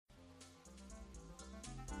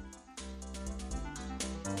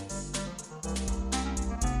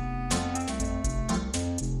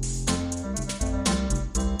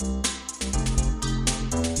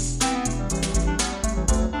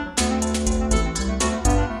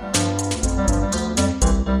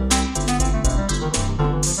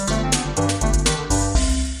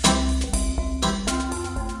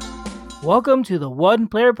Welcome to the One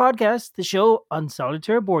Player Podcast, the show on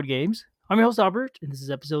solitaire board games. I'm your host, Albert, and this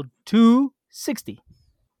is episode 260.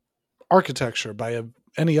 Architecture by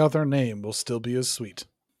any other name will still be as sweet.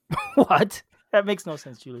 What? That makes no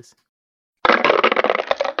sense, Julius.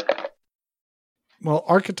 Well,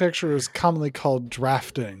 architecture is commonly called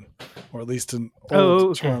drafting, or at least in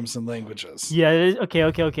old terms and languages. Yeah, it is.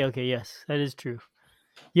 Okay. Yes, that is true.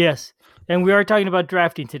 Yes, and we are talking about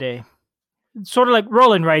drafting today. Sort of like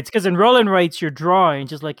roll and writes, because in roll and writes, you're drawing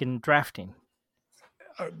just like in drafting.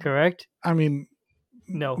 Correct? I mean,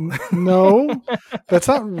 no. No, that's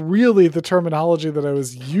not really the terminology that I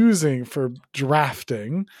was using for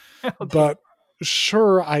drafting. Okay. But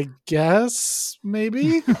sure, I guess,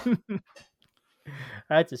 maybe.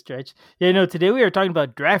 That's a stretch. Yeah, no, today we are talking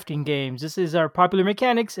about drafting games. This is our Popular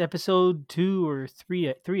Mechanics, episode 2 or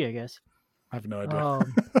 3, I guess. I have no idea.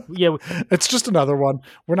 Yeah, it's just another one.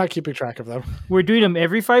 We're not keeping track of them. We're doing them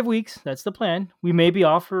every 5 weeks. That's the plan. We may be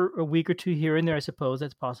off for a week or two here and there, I suppose.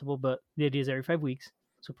 That's possible, but the idea is every 5 weeks.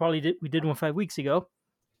 So we did one 5 weeks ago.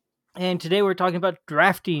 And today we're talking about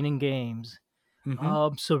drafting in games.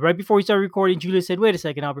 Mm-hmm. So right before we started recording, Julia said, wait a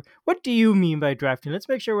second, Albert, what do you mean by drafting? Let's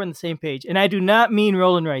make sure we're on the same page. And I do not mean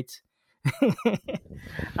roll and writes.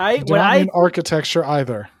 I do not mean architecture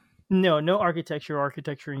either. No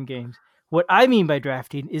architecture in games. What I mean by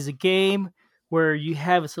drafting is a game where you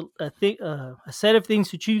have a set of things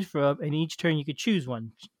to choose from, and each turn you could choose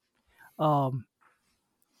one.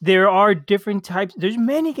 There are different types. There's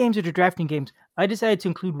many games that are drafting games. I decided to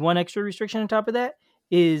include one extra restriction on top of that,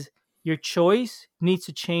 is your choice needs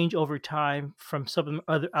to change over time from some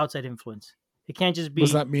other outside influence. It can't just be... What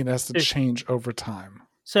does that mean, it has to change over time?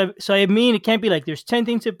 So I mean, it can't be like there's 10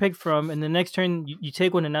 things to pick from, and the next turn you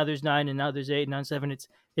take one, and now there's 9, and now there's 8, and now 7.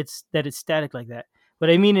 It's static like that. What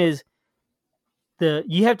I mean is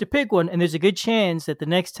you have to pick one, and there's a good chance that the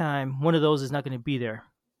next time one of those is not going to be there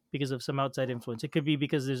because of some outside influence. It could be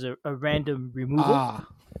because there's a random removal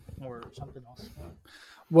or something else.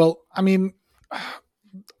 Well, I mean,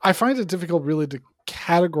 I find it difficult really to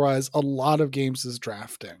categorize a lot of games as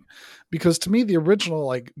drafting, because to me the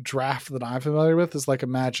original draft that I'm familiar with is like a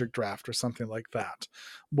Magic draft or something like that,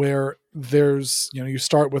 where there's, you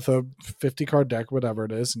start with a 50 card deck, whatever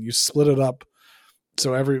it is, and you split it up.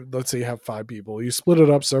 So let's say you have 5 people, you split it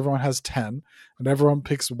up so everyone has 10 and everyone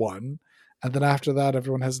picks 1, and then after that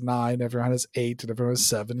everyone has 9, everyone has 8, and everyone has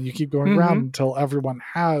 7, and you keep going around until everyone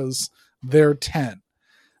has their 10.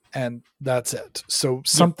 And that's it. So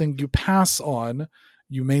something you pass on,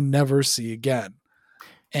 you may never see again.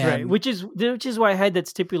 And right, which is why I had that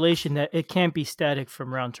stipulation that it can't be static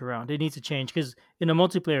from round to round. It needs to change, because in a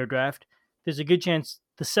multiplayer draft, there's a good chance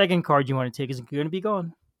the second card you want to take is going to be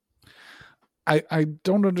gone. I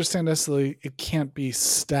don't understand necessarily it can't be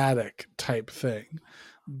static type thing,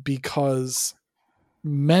 because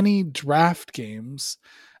many draft games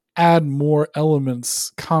add more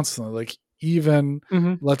elements constantly. Like, even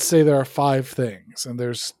let's say there are 5 things and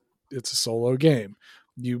it's a solo game.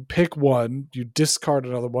 You pick one, you discard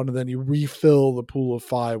another one, and then you refill the pool of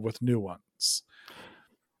 5 with new ones.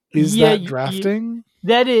 Is that drafting?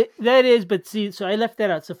 That is, but see, so I left that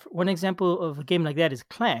out. So one example of a game like that is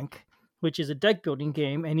Clank, which is a deck building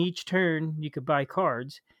game, and each turn you could buy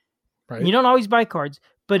cards. Right. You don't always buy cards,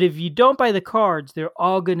 but if you don't buy the cards, they're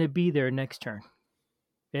all going to be there next turn.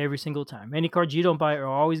 Every single time. Any cards you don't buy are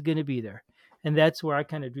always going to be there. And that's where I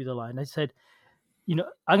kind of drew the line. I said, I'm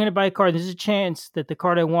going to buy a card. There's a chance that the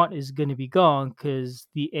card I want is going to be gone because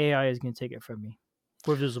the AI is going to take it from me.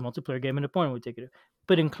 Or if there's a multiplayer game, an opponent would take it.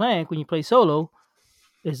 But in Clank, when you play solo,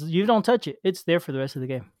 you don't touch it. It's there for the rest of the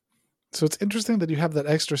game. So it's interesting that you have that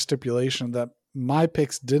extra stipulation that my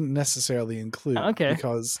picks didn't necessarily include. Okay.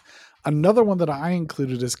 Because another one that I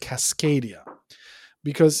included is Cascadia.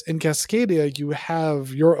 Because in Cascadia, you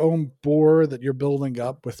have your own board that you're building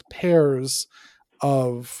up with pairs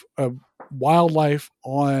of wildlife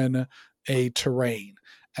on a terrain.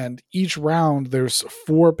 And each round, there's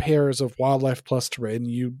 4 pairs of wildlife plus terrain.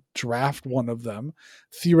 You draft one of them.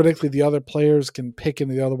 Theoretically, the other players can pick in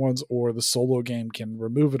the other ones, or the solo game can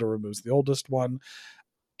remove it or removes the oldest one.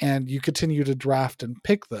 And you continue to draft and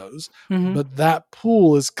pick those. Mm-hmm. But that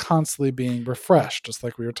pool is constantly being refreshed, just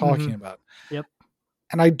like we were talking about. Yep.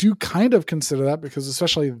 And I do kind of consider that, because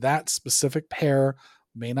especially that specific pair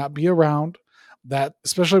may not be around. That,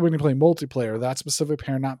 especially when you play multiplayer, that specific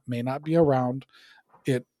pair may not be around.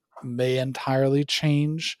 It may entirely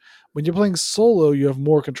change. When you're playing solo, you have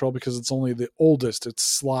more control because it's only the oldest. It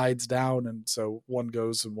slides down, and so one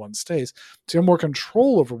goes and one stays. So you have more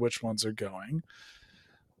control over which ones are going.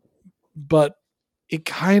 But it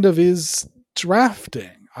kind of is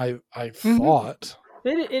drafting, I thought.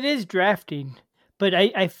 It is drafting, but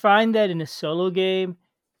I find that in a solo game,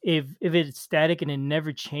 if it's static and it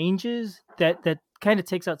never changes, that kind of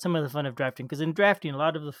takes out some of the fun of drafting. Because in drafting, a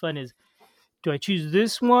lot of the fun is, do I choose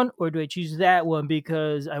this one or do I choose that one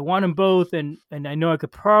because I want them both and I know I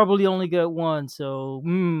could probably only get one. So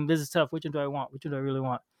this is tough. Which one do I want? Which one do I really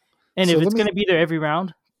want? And So if it's going to be there every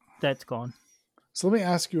round, that's gone. So let me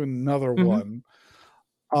ask you another Mm-hmm.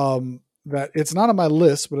 one. That it's not on my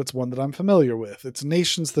list, but it's one that I'm familiar with. It's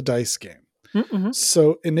Nations the Dice game. Mm-hmm.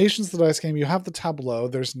 So in Nations the Dice game, you have the tableau.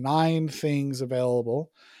 There's 9 things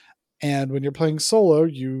available, and when you're playing solo,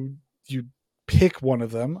 you pick one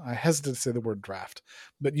of them. I hesitate to say the word draft,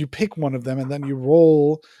 but you pick one of them, and then you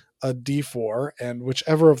roll a d4, and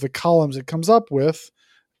whichever of the columns it comes up with,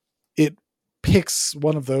 it picks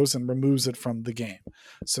one of those and removes it from the game.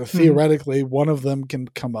 So theoretically, one of them can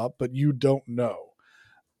come up, but you don't know.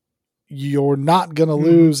 You're not going to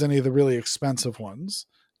lose any of the really expensive ones.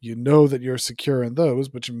 You know that you're secure in those,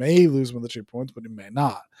 but you may lose one of the cheap ones, but you may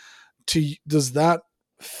not. Does that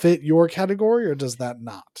fit your category or does that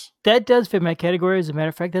not? That does fit my category. As a matter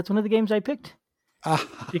of fact, that's one of the games I picked. So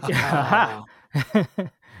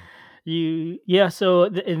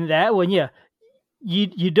in that one,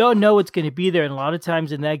 you don't know what's going to be there, and a lot of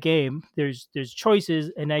times in that game there's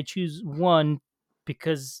choices, and I choose one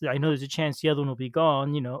because I know there's a chance the other one will be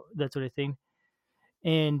gone, that sort of thing.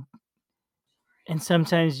 And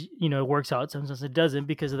sometimes it works out, sometimes it doesn't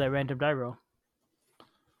because of that random die roll.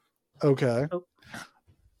 Okay.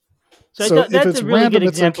 So that's if it's a really random, good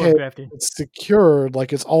example of drafting. It's secured,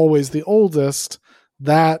 like it's always the oldest.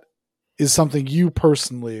 That is something you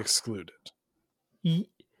personally excluded. If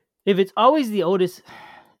it's always the oldest,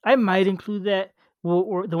 I might include that.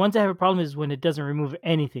 Or the ones I have a problem is when it doesn't remove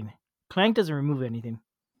anything. Clank doesn't remove anything.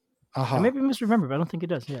 I maybe misremember, but I don't think it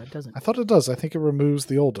does. Yeah, it doesn't. I thought it does. I think it removes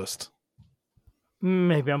the oldest.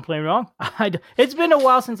 Maybe I'm playing wrong. It's been a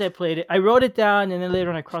while since I played it. I wrote it down, and then later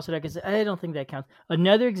on I crossed it out. I said, I don't think that counts.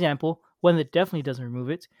 Another example, one that definitely doesn't remove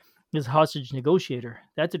it, is Hostage Negotiator.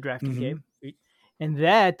 That's a drafting game. And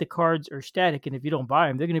the cards are static, and if you don't buy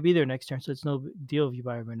them, they're going to be there next turn, so it's no big deal if you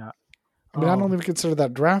buy them or not. I mean, I don't even consider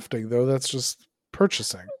that drafting, though. That's just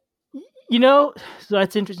purchasing. So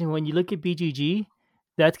that's interesting. When you look at BGG,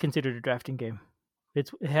 that's considered a drafting game. It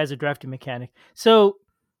has a drafting mechanic. So,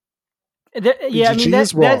 BGG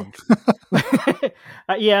is wrong.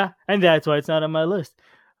 And that's why it's not on my list.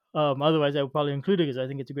 Otherwise, I would probably include it because I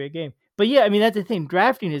think it's a great game. But yeah, I mean, that's the thing.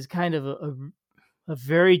 Drafting is kind of a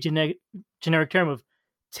very generic term of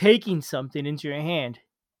taking something into your hand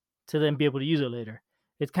to then be able to use it later.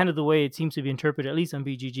 It's kind of the way it seems to be interpreted, at least on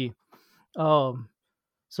BGG.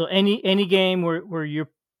 So any game where you're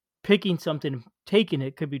picking something, taking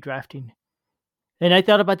it, could be drafting. And I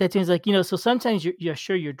thought about that too. It's like, so sometimes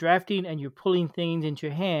you're drafting and you're pulling things into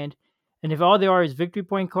your hand, and if all there are is victory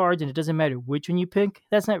point cards and it doesn't matter which one you pick,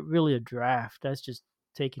 that's not really a draft. That's just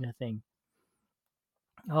taking a thing.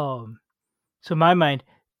 So in my mind,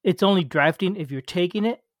 it's only drafting if you're taking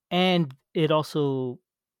it, and it also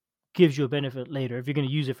gives you a benefit later if you're going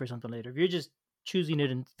to use it for something later. If you're just choosing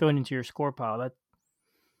it and throwing it into your score pile, that's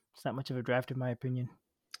not much of a draft in my opinion.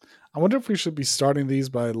 I wonder if we should be starting these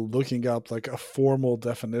by looking up like a formal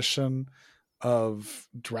definition of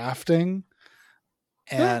drafting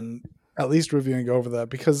and at least reviewing over that,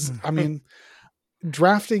 because I mean,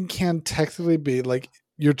 drafting can technically be like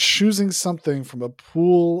you're choosing something from a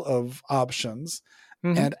pool of options,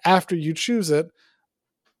 and after you choose it,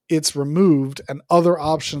 it's removed, and other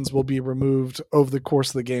options will be removed over the course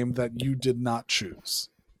of the game that you did not choose.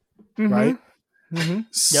 Right? Yep,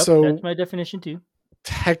 so that's my definition too.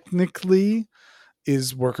 Technically,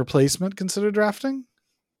 is worker placement considered drafting?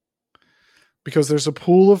 Because there's a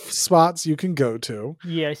pool of spots you can go to.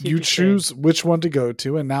 Yeah, I see you choose which one to go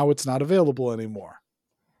to, and now it's not available anymore.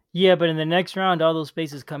 Yeah, but in the next round, all those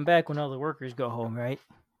spaces come back when all the workers go home, right?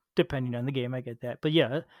 Depending on the game, I get that. But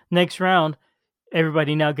yeah, next round,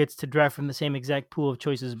 everybody now gets to draft from the same exact pool of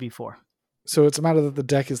choices before. So it's a matter that the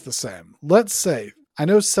deck is the same. Let's say, I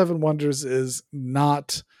know Seven Wonders is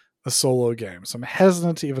not a solo game, so I'm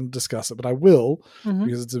hesitant to even discuss it, but I will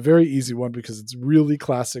because it's a very easy one because it's really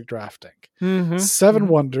classic drafting. Seven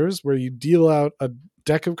Wonders, where you deal out a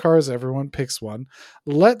deck of cards, everyone picks one.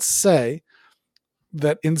 Let's say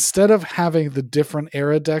that instead of having the different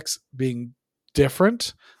era decks being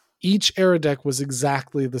different, each era deck was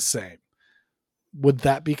exactly the same. Would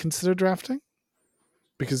that be considered drafting?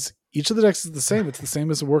 Because each of the decks is the same. It's the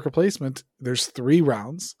same as a worker placement. There's 3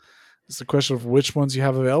 rounds. It's a question of which ones you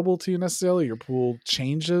have available to you necessarily. Your pool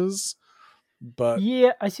changes, but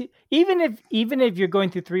yeah, I see. Even if you're going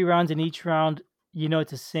through 3 rounds and each round,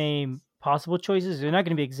 it's the same possible choices. They're not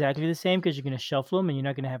going to be exactly the same because you're going to shuffle them and you're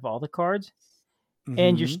not going to have all the cards.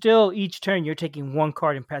 And you're still, each turn, you're taking one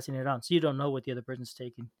card and passing it on. So you don't know what the other person's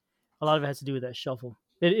taking. A lot of it has to do with that shuffle.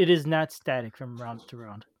 It is not static from round to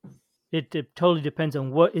round. It totally depends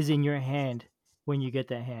on what is in your hand when you get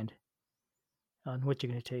that hand, on what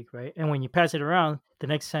you're going to take, right? And when you pass it around, the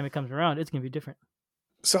next time it comes around, it's going to be different.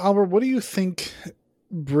 So, Albert, what do you think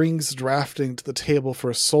brings drafting to the table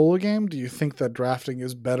for a solo game? Do you think that drafting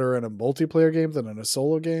is better in a multiplayer game than in a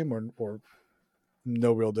solo game, or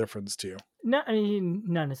no real difference to you? Not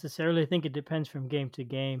necessarily. I think it depends from game to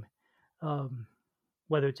game,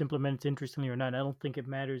 whether it's implemented interestingly or not. I don't think it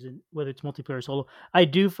matters whether it's multiplayer or solo. I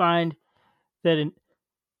do find that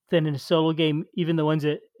in a solo game, even the ones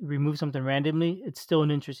that remove something randomly, it's still an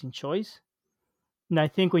interesting choice. And I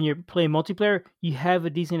think when you're playing multiplayer, you have a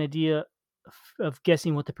decent idea of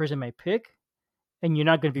guessing what the person might pick, and you're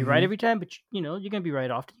not going to be right every time, but you're going to be right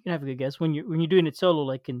often. You can have a good guess when you're doing it solo,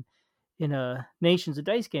 like in a Nations, a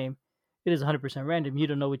dice game. It is 100% random. You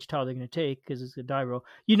don't know which tile they're going to take because it's a die roll.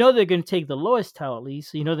 You know they're going to take the lowest tile at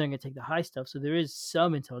least, so you know they're going to take the high stuff. So there is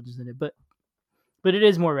some intelligence in it, but it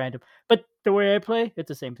is more random. But the way I play, it's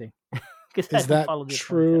the same thing. Is that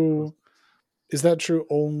true? Is that true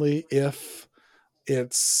only if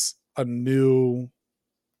it's a new?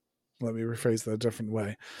 Let me rephrase that a different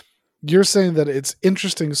way. You're saying that it's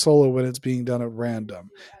interesting solo when it's being done at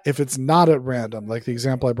random. If it's not at random, like the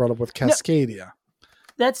example I brought up with Cascadia. No,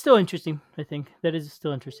 that's still interesting, I think. That is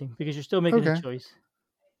still interesting because you're still making a choice.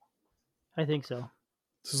 I think so.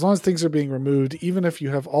 So as long as things are being removed, even if you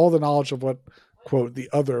have all the knowledge of what, quote, the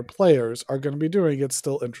other players are going to be doing, it's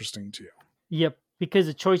still interesting to you. Yep, because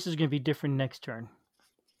the choice is going to be different next turn.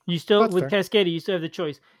 You still, with Cascadia, you still have the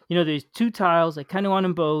choice. There's two tiles. I kind of want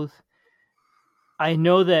them both. I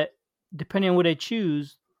know that depending on what I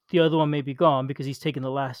choose, the other one may be gone because he's taking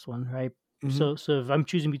the last one, right? So if I'm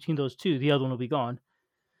choosing between those two, the other one will be gone.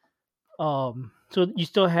 So you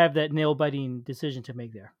still have that nail biting decision to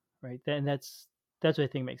make there, right? And that's what I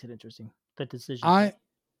think makes it interesting. That decision.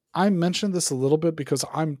 I mentioned this a little bit because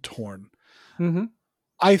I'm torn.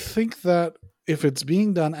 I think that if it's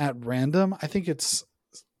being done at random, I think it's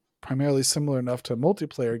primarily similar enough to a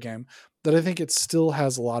multiplayer game that I think it still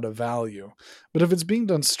has a lot of value. But if it's being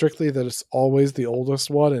done strictly that it's always the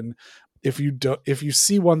oldest one, and if you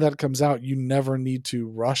see one that comes out, you never need to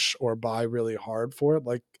rush or buy really hard for it.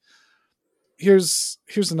 Like here's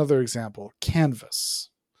another example, Canvas.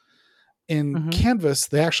 In Canvas,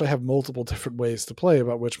 they actually have multiple different ways to play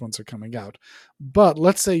about which ones are coming out. But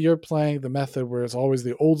let's say you're playing the method where it's always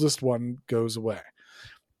the oldest one goes away.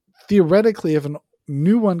 Theoretically, if a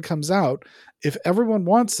new one comes out, if everyone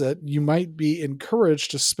wants it, you might be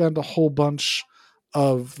encouraged to spend a whole bunch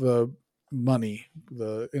of the money,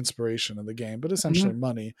 the inspiration in the game, but essentially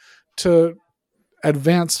money, to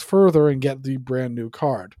advance further and get the brand new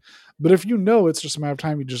card. But if you know it's just a matter of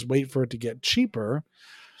time, you just wait for it to get cheaper,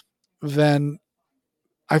 then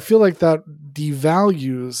I feel like that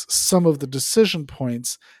devalues some of the decision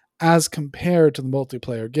points as compared to the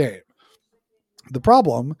multiplayer game. The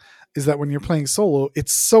problem is that when you're playing solo,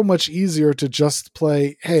 it's so much easier to just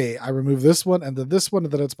play, hey, I remove this one and then this one,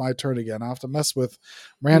 and then it's my turn again. I have to mess with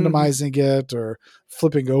randomizing it or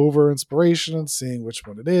flipping over inspiration and seeing which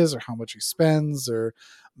one it is or how much he spends or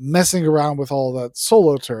messing around with all that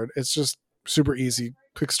solo turn. It's just super easy,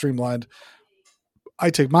 quick, streamlined. I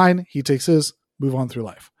take mine, he takes his, move on through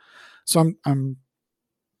life. So I'm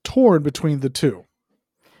torn between the two.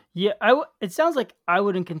 Yeah, it sounds like I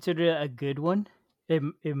wouldn't consider it a good one.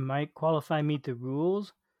 It might qualify meet the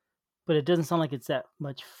rules, but it doesn't sound like it's that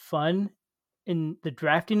much fun. And the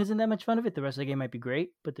drafting isn't that much fun of it. The rest of the game might be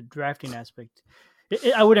great, but the drafting aspect,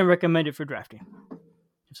 I wouldn't recommend it for drafting.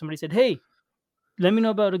 If somebody said, hey, let me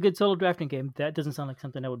know about a good solo drafting game, that doesn't sound like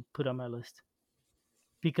something I would put on my list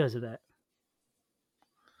because of that.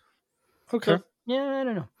 Okay. So, yeah, I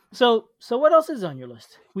don't know. So what else is on your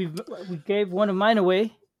list? We gave one of mine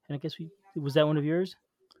away, and I guess was that one of yours?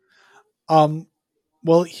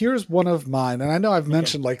 Well, here's one of mine, and I know I've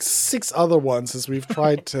mentioned like 6 other ones as we've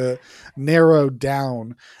tried to narrow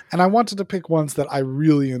down, and I wanted to pick ones that I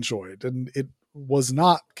really enjoyed, and it was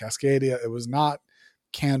not Cascadia, it was not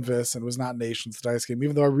Canvas, and it was not Nations, the dice game,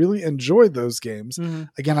 even though I really enjoyed those games.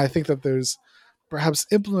 Again, I think that there's perhaps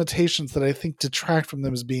implementations that I think detract from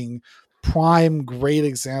them as being prime great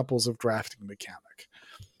examples of drafting mechanic.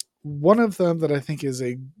 One of them that I think is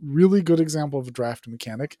a really good example of a drafting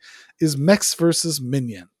mechanic is Mechs versus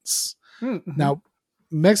Minions. Now,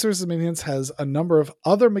 Mechs versus Minions has a number of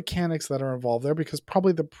other mechanics that are involved there because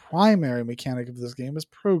probably the primary mechanic of this game is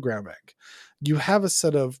programming. You have a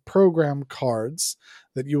set of program cards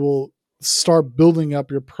that you will start building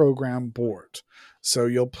up your program board. So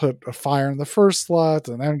you'll put a fire in the first slot,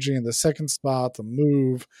 an energy in the second spot, a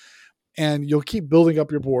move, and you'll keep building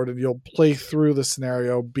up your board and you'll play through the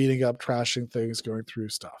scenario, beating up, trashing things, going through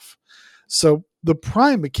stuff. So the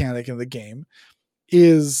prime mechanic in the game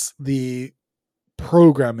is the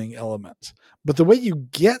programming element. But the way you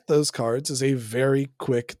get those cards is a very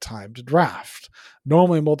quick time to draft.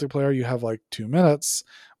 Normally in multiplayer, you have like 2 minutes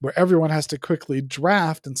where everyone has to quickly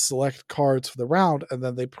draft and select cards for the round, and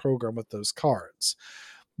then they program with those cards.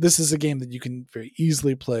 This is a game that you can very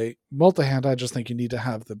easily play multi-hand. I just think you need to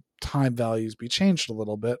have the time values be changed a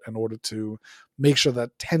little bit in order to make sure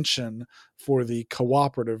that tension for the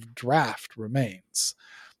cooperative draft remains.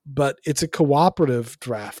 But it's a cooperative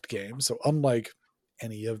draft game, so unlike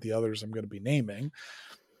any of the others I'm going to be naming,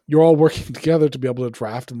 you're all working together to be able to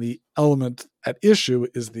draft, and the element at issue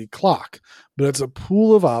is the clock. But it's a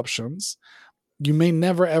pool of options. You may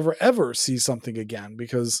never, ever, ever see something again,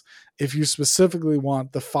 because if you specifically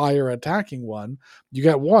want the fire attacking one, you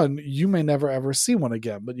get one, you may never, ever see one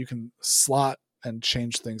again, but you can slot and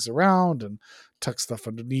change things around and tuck stuff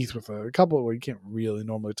underneath with a couple. Well, you can't really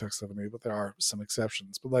normally tuck stuff underneath, but there are some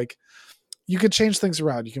exceptions. But like, you can change things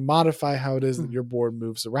around. You can modify how it is that your board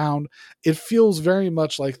moves around. It feels very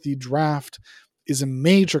much like the draft is a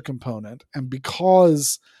major component. And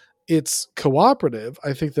because it's cooperative,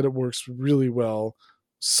 I think that it works really well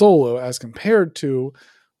solo as compared to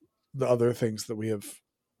the other things that we have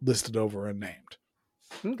listed over and named.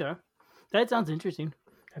 Okay. That sounds interesting.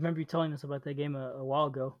 I remember you telling us about that game a while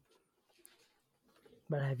ago,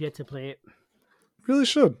 but I have yet to play it. Really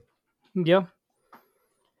should. Yeah.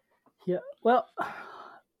 Yeah. Well,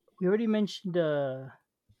 we already mentioned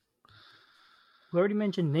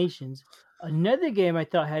Nations. Another game I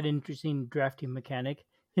thought had an interesting drafting mechanic,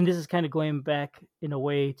 and this is kind of going back in a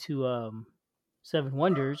way to Seven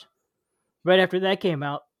Wonders. Right after that came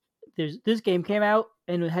out, this game came out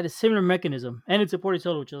and it had a similar mechanism, and it supported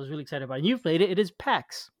solo, which I was really excited about. And you've played it. It is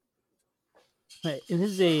PAX. Right. And this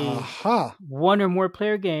is a one or more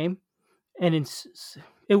player game, and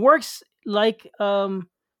it works like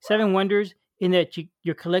Seven Wonders in that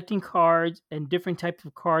you're collecting cards, and different types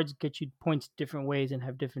of cards get you points different ways and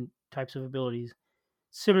have different types of abilities,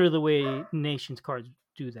 similar to the way Nations cards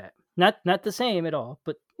do that. Not the same at all,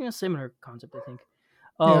 but similar concept, I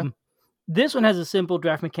think. This one has a simple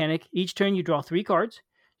draft mechanic. Each turn you draw 3 cards.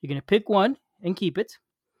 You're going to pick one and keep it.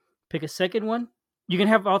 Pick a second one. You can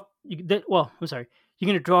have You're going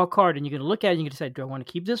to draw a card and you're going to look at it and you can decide, do I want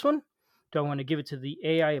to keep this one? Do I want to give it to the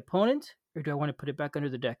AI opponent? Or do I want to put it back under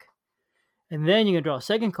the deck? And then you're going to draw a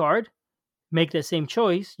second card, make that same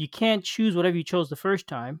choice. You can't choose whatever you chose the first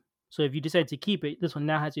time. So if you decide to keep it, this one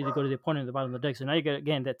now has to either go to the opponent at the bottom of the deck. So now you got,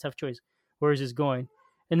 again, that tough choice. Where is this going?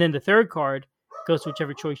 And then the third card goes to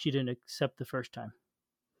whichever choice you didn't accept the first time.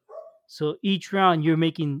 So each round, you're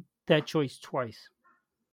making that choice twice.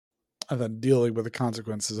 And then dealing with the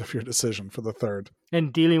consequences of your decision for the third.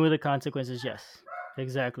 And dealing with the consequences, yes.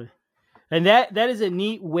 Exactly. And that is a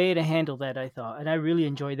neat way to handle that, I thought. And I really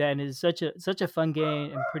enjoyed that. And it's such a fun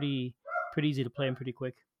game and pretty easy to play and pretty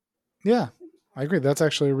quick. Yeah, I agree. That's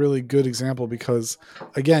actually a really good example because,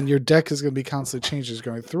 again, your deck is going to be constantly changing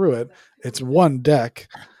going through it. It's one deck.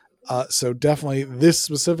 So definitely this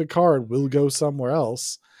specific card will go somewhere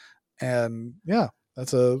else. And yeah,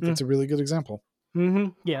 that's a really good example.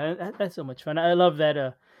 Mm-hmm. Yeah, that's so much fun. I love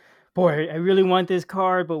that. Boy, I really want this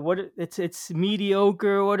card, but what it's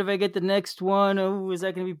mediocre. What if I get the next one? Oh, is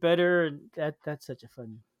that going to be better? And that's such a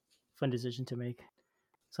fun decision to make.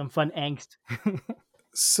 Some fun angst.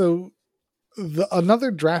 So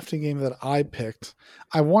another drafting game that I picked,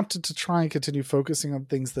 I wanted to try and continue focusing on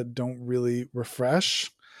things that don't really refresh.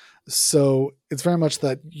 So it's very much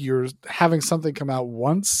that you're having something come out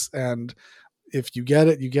once, and if you get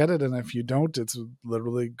it, you get it. And if you don't, it's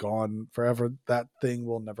literally gone forever. That thing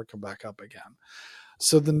will never come back up again.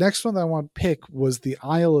 So the next one that I want to pick was the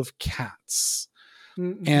Isle of Cats.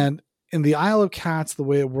 Mm-hmm. And in the Isle of Cats, the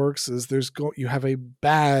way it works is you have a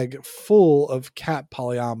bag full of cat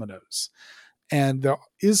polyominoes. And there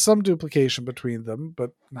is some duplication between them,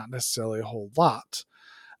 but not necessarily a whole lot,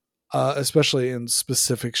 especially in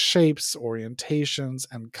specific shapes, orientations,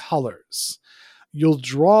 and colors. You'll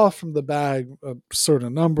draw from the bag a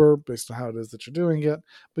certain number based on how it is that you're doing it,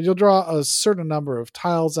 but you'll draw a certain number of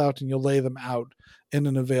tiles out and you'll lay them out in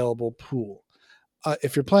an available pool.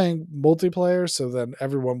 If you're playing multiplayer, so then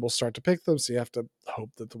everyone will start to pick them, so you have to hope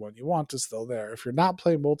that the one you want is still there. If you're not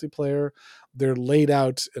playing multiplayer, they're laid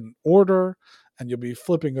out in order, and you'll be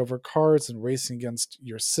flipping over cards and racing against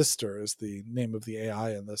your sister is the name of the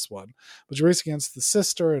AI in this one. But you're racing against the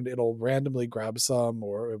sister, and it'll randomly grab some,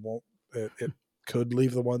 or it won't It could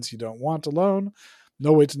leave the ones you don't want alone.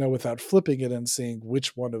 No way to know without flipping it and seeing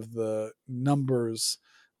which one of the numbers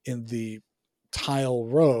in the tile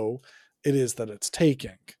row it is that it's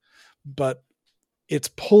taking. But it's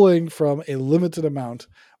pulling from a limited amount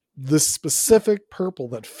the specific purple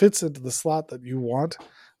that fits into the slot that you want.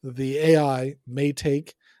 The AI may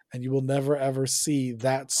take, and you will never ever see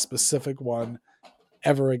that specific one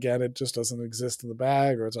ever again. It just doesn't exist in the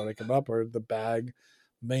bag, or it's already come up, or the bag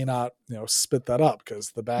may not, spit that up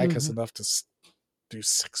because the bag has enough to do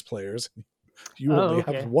 6 players. You only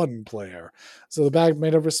have 1 player. So the bag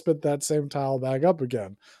may never spit that same tile bag up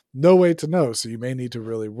again. No way to know. So you may need to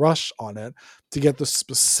really rush on it to get the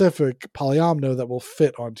specific polyomino that will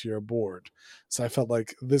fit onto your board. So I felt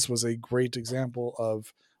like this was a great example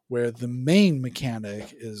of where the main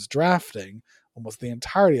mechanic is drafting. Almost the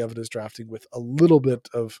entirety of it is drafting with a little bit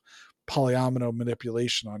of polyomino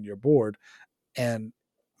manipulation on your board. And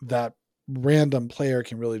that random player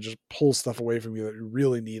can really just pull stuff away from you that you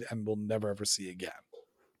really need and will never ever see again.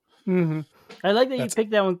 Mm-hmm. I like that you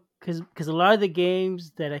picked that one because a lot of the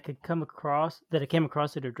games that I came across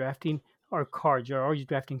that are drafting are cards. You're always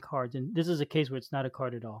drafting cards, and this is a case where it's not a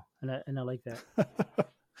card at all, and I like that.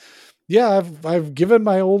 Yeah, I've given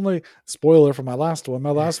my only spoiler for my last one.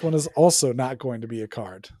 My last one is also not going to be a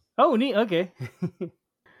card. Oh, neat. Okay.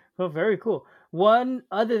 Well, very cool. One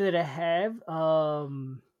other that I have,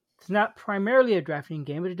 it's not primarily a drafting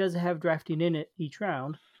game, but it does have drafting in it each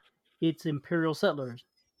round. It's Imperial Settlers.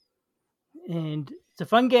 And it's a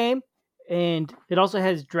fun game, and it also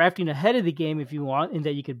has drafting ahead of the game if you want, in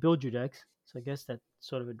that you could build your decks. So I guess that's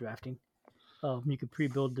sort of a drafting. You could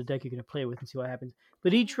pre-build the deck you're going to play with and see what happens.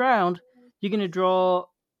 But each round, you're going to draw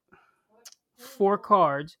 4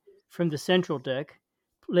 cards from the central deck,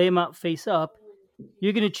 lay them out face up.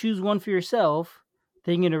 You're going to choose one for yourself.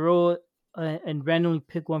 Then you're going to roll and randomly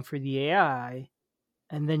pick one for the AI,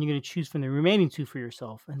 and then you're going to choose from the remaining 2 for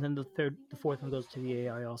yourself. And then the 4th one goes to the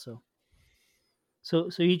AI also.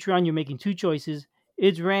 So each round you're making 2 choices.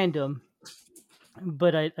 It's random,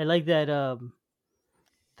 but I like that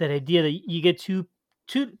that idea that you get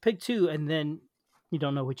pick 2, and then you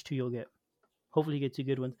don't know which 2 you'll get. Hopefully you get 2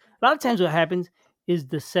 good ones. A lot of times what happens is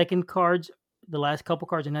the second cards, the last couple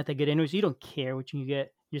cards are not that good anyway, so you don't care which one you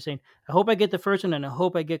get. You're saying, I hope I get the first one, and I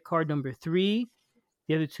hope I get card number 3.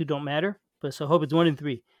 The other 2 don't matter, but so I hope it's 1 and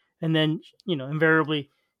 3. And then, invariably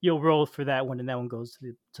you'll roll for that one, and that one goes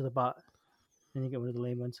to the bot. And you get one of the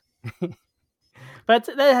lame ones. But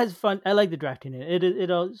that has fun. I like the drafting in it.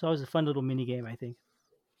 It's always a fun little mini game, I think.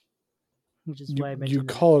 Which is why I mentioned you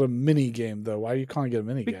call it a mini game, though. Why are you calling it a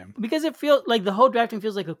mini game? Because it feels like the whole drafting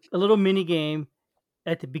feels like a little mini game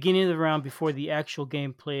at the beginning of the round before the actual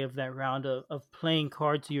gameplay of that round of playing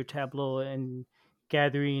cards to your tableau and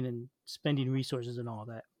gathering and spending resources and all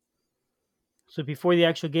that. So before the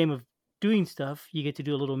actual game of doing stuff, you get to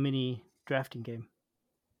do a little mini drafting game.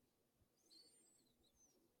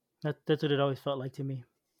 That's what it always felt like to me.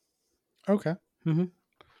 Okay. Mm-hmm.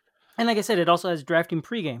 And like I said, it also has drafting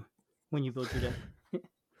pregame when you build your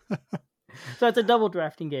deck. So it's a double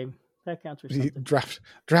drafting game. That counts for something.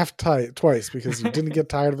 Draft twice because you didn't get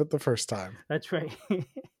tired of it the first time. That's right. That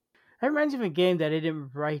reminds me of a game that I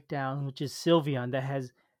didn't write down, which is Sylvion.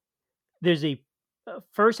 There's a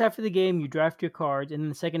first half of the game you draft your cards, and then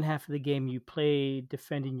the second half of the game you play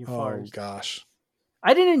defending your forest. Oh gosh.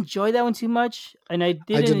 I didn't enjoy that one too much, and I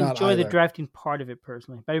didn't enjoy the drafting part of it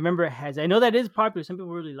personally. But I remember it has. I know that is popular. Some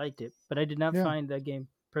people really liked it, but I did not find that game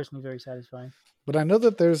personally very satisfying. But I know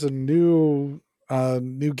that there's a new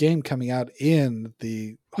game coming out in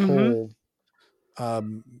the whole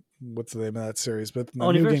what's the name of that series? But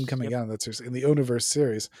a new game coming out in that series, in the Oniverse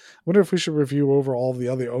series. I wonder if we should review over all the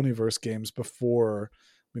other Oniverse games before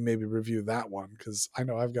we maybe review that one, because I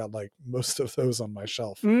know I've got like most of those on my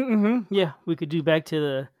shelf. Mm-hmm. Yeah, we could do back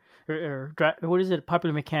to what is it?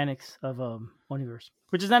 Popular mechanics of Oniverse,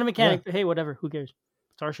 which is not a mechanic, but hey, whatever. Who cares?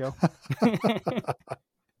 It's our show.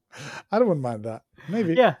 I don't mind that.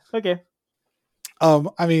 Maybe. Yeah. Okay.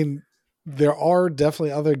 I mean, there are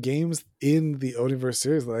definitely other games in the Oniverse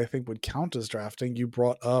series that I think would count as drafting. You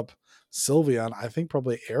brought up Sylvion. I think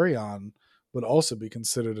probably Arion would also be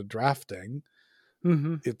considered a drafting.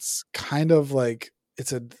 Mm-hmm. It's kind of like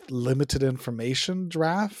it's a limited information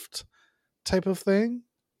draft type of thing.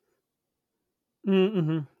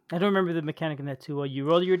 Mm-hmm. I don't remember the mechanic in that too well. You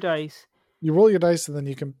roll your dice. You roll your dice, and then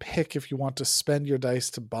you can pick if you want to spend your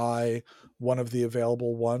dice to buy one of the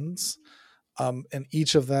available ones. And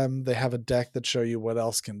each of them, they have a deck that show you what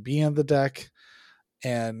else can be in the deck.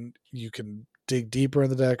 And you can dig deeper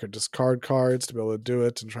in the deck or discard cards to be able to do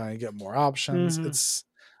it and try and get more options. Mm-hmm.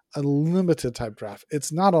 a limited type draft.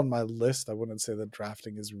 It's not on my list. I wouldn't say that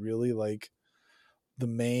drafting is really like the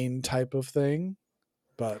main type of thing,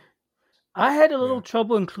 but I had a little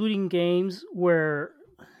trouble including games where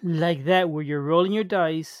like that where you're rolling your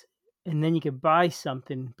dice and then you can buy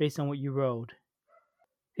something based on what you rolled.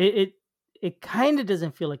 It kind of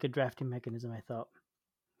doesn't feel like a drafting mechanism, I thought.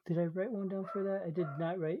 Did I write one down for that? I did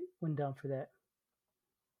not write one down for that.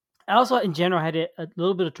 I also, in general, had a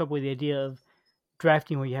little bit of trouble with the idea of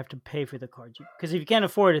drafting where you have to pay for the cards. Because if you can't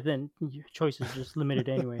afford it, then your choice is just limited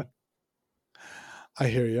anyway. I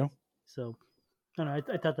hear you. So, I don't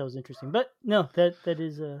know. I thought that was interesting. But no, that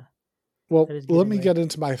is well, that is let me get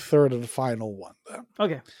into my third and final one then.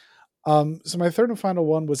 Okay. So my third and final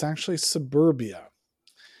one was actually Suburbia.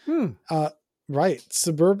 Right.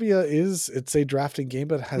 Suburbia it's a drafting game,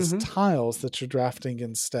 but it has tiles that you're drafting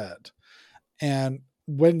instead. And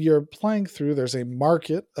when you're playing through, there's a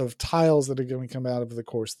market of tiles that are going to come out of the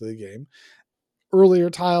course of the game. Earlier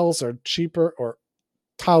tiles are cheaper, or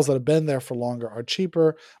tiles that have been there for longer are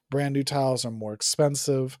cheaper. Brand new tiles are more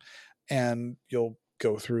expensive, and you'll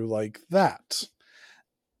go through like that.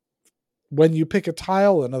 When you pick a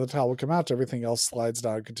tile, another tile will come out, everything else slides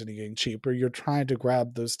down and continue getting cheaper. You're trying to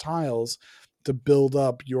grab those tiles to build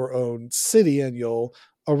up your own city, and you'll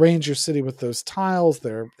arrange your city with those tiles.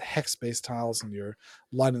 They're hex-based tiles, and you're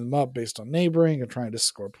lining them up based on neighboring and trying to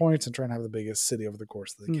score points and trying to have the biggest city over the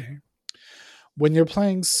course of the game. When you're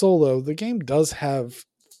playing solo, the game does have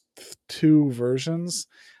two versions.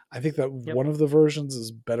 I think that one of the versions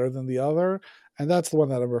is better than the other, and that's the one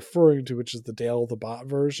that I'm referring to, which is the Dale the Bot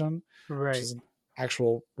version, which is an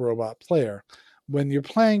actual robot player. When you're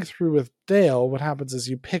playing through with Dale, what happens is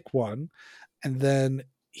you pick one, and then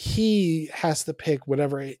he has to pick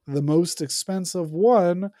whatever the most expensive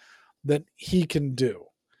one that he can do.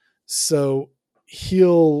 So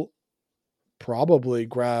he'll probably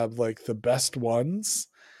grab like the best ones.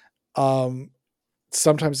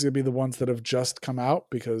 Sometimes it's going to be the ones that have just come out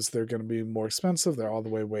because they're going to be more expensive. They're all the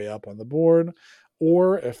way up on the board.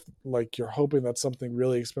 Or if like you're hoping that something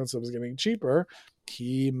really expensive is getting cheaper,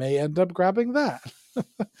 he may end up grabbing that.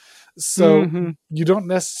 So you don't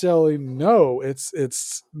necessarily know.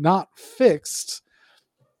 It's not fixed.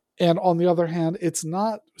 And on the other hand, it's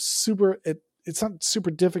not super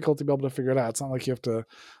difficult to be able to figure it out. It's not like you have to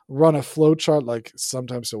run a flow chart, like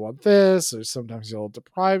sometimes you'll want this, or sometimes you'll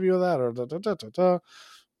deprive you of that, or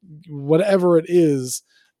whatever it is,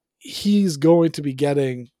 he's going to be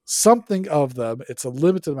getting something of them. It's a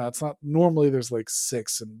limited amount. It's not normally there's like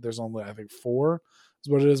 6 and there's only, I think 4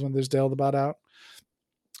 is what it is when there's Dale the Bot out.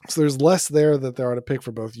 So there's less there that there are to pick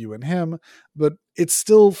for both you and him, but it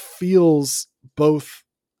still feels both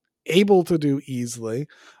able to do easily,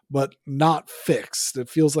 but not fixed. It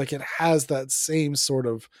feels like it has that same sort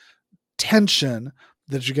of tension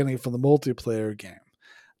that you're getting from the multiplayer game.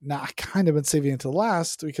 Now, I kind of been saving it to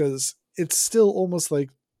last because it's still almost like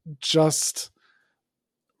just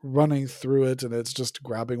running through it and it's just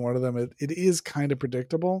grabbing one of them. It is kind of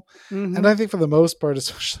predictable. And I think for the most part,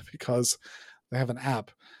 especially because they have an app,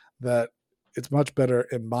 that it's much better,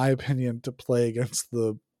 in my opinion, to play against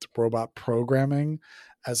the robot programming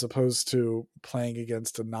as opposed to playing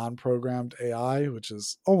against a non-programmed AI, which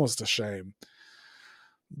is almost a shame.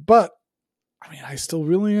 But I mean, I still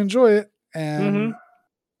really enjoy it, and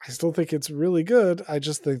I still think it's really good. I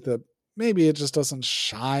just think that maybe it just doesn't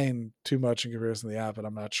shine too much in comparison to the app, and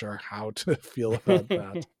I'm not sure how to feel about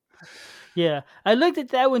that. Yeah, I looked at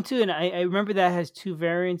that one too, and I remember that has two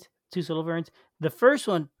solo variants. The first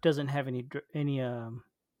one doesn't have any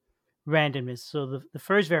randomness. So the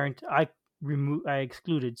first variant I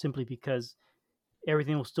excluded simply because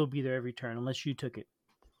everything will still be there every turn unless you took it.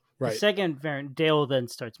 Right. The second variant, Dale then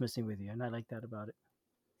starts messing with you, and I like that about it.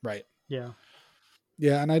 Right. Yeah.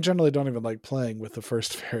 Yeah, and I generally don't even like playing with the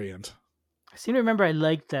first variant. I seem to remember I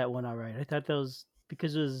liked that one all right. I thought that was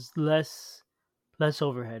because it was less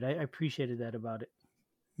overhead. I appreciated that about it.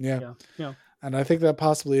 Yeah. And I think that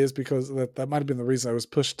possibly is because that might have been the reason I was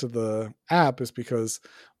pushed to the app, is because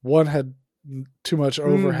one had too much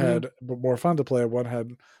overhead but more fun to play. One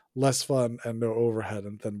had less fun and no overhead,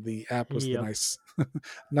 and then the app was the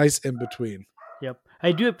nice in between. Yep.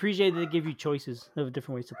 I do appreciate that they give you choices of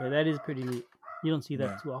different ways to play. That is pretty neat. You don't see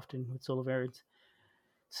that too often with solo variants.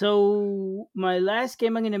 So my last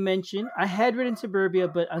game I'm going to mention, I had written Suburbia,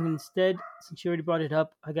 but instead, since you already brought it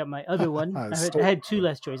up, I got my other one. I had 2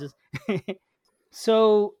 less choices.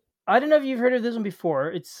 So I don't know if you've heard of this one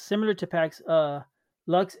before. It's similar to PAX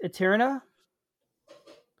Lux Eterna.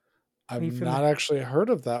 I've not actually heard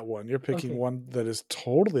of that one. You're picking one that is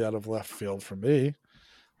totally out of left field for me.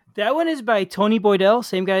 That one is by Tony Boydell,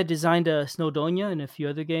 same guy that designed Snowdonia and a few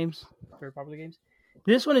other games, very popular games.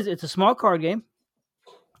 This one it's a small card game,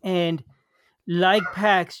 and like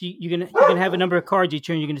PAX, you're gonna have a number of cards each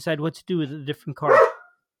turn. You can decide what to do with a different card.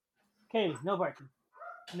 Kaylee, no barking.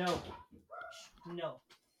 No.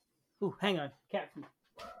 Ooh, hang on, cat food.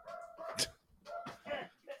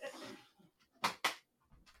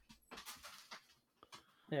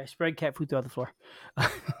 Yeah, I spread cat food throughout the floor.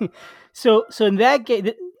 So in that game,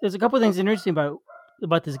 there's a couple of things interesting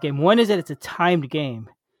about this game. One is that it's a timed game,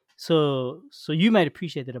 so you might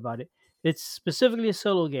appreciate that about it. It's specifically a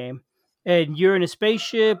solo game, and you're in a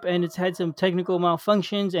spaceship, and it's had some technical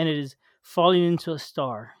malfunctions, and it is falling into a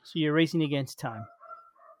star. So you're racing against time.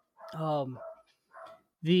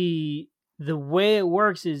 The way it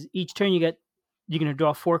works is each turn you're going to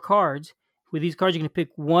draw 4 cards. With these cards, you're going to pick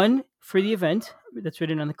one for the event that's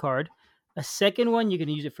written on the card. A second one, you're going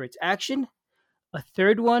to use it for its action. A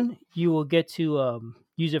third one, you will get to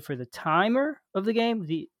use it for the timer of the game.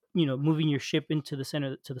 Moving your ship into the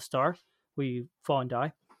center to the star where you fall and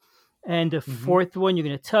die. And the fourth one, you're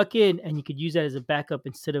going to tuck in, and you could use that as a backup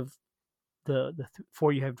instead of the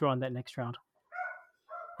 4 you have drawn that next round.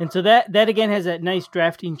 And so that again has that nice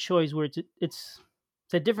drafting choice where it's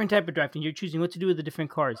a different type of drafting. You're choosing what to do with the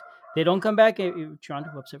different cards. They don't come back. You're trying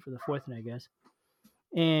to upset for the fourth one, I guess.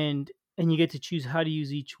 And you get to choose how to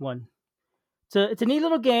use each one. So it's a neat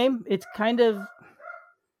little game. It's kind of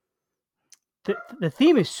the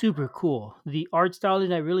theme is super cool. The art style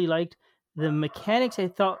that I really liked. The mechanics I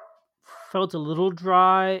thought felt a little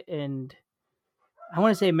dry, and I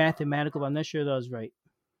want to say mathematical, but I'm not sure that was right.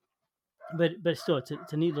 But still, it's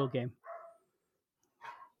a neat little game.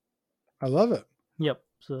 I love it. Yep.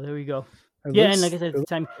 So there we go. And like I said, at the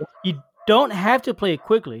time, you don't have to play it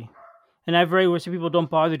quickly. And I've read where some people don't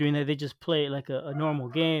bother doing that. They just play it like a normal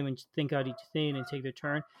game and think out each thing and take their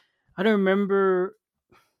turn. I don't remember.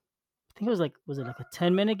 I think it was like a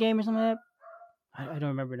 10-minute game or something like that? I don't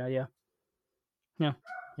remember now. Yeah.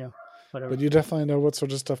 Whatever. But you definitely know what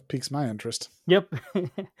sort of stuff piques my interest. Yep.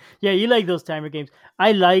 Yeah, you like those timer games.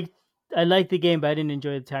 I liked the game, but I didn't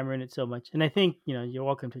enjoy the timer in it so much. And I think, you're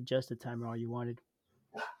welcome to adjust the timer all you wanted.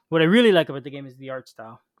 What I really like about the game is the art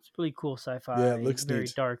style. It's really cool sci-fi. Yeah, it looks very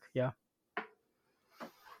neat. Dark. Yeah.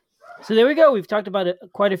 So there we go. We've talked about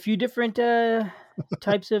quite a few different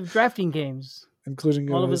types of drafting games.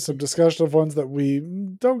 Including some discussion of ones that we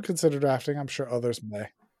don't consider drafting. I'm sure others may.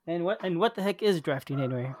 And what the heck is drafting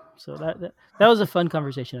anyway? So that was a fun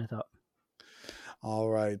conversation, I thought. All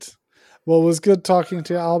right. Well, it was good talking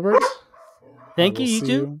to you, Albert. Thank you. You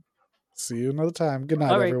too. See you another time. Good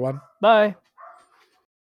night, everyone. Bye.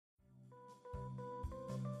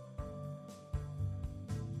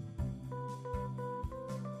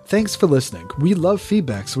 Thanks for listening. We love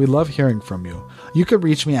feedback, so we love hearing from you. You can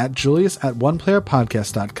reach me at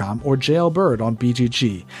julius@oneplayerpodcast.com or JLBird on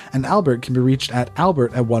BGG, and Albert can be reached at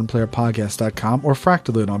albert@oneplayerpodcast.com or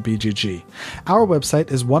Fractalune on BGG. Our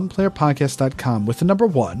website is oneplayerpodcast.com with the number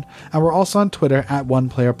 1, and we're also on Twitter at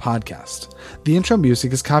oneplayerpodcast. The intro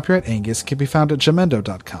music is copyright Angus, can be found at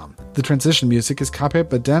jamendo.com. The transition music is copyright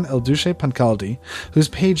by Dan Elduce Pancaldi, whose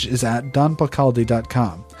page is at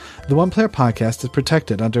donpancaldi.com. The One Player Podcast is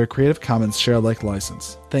protected under a Creative Commons share-alike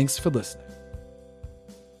license. Thanks for listening.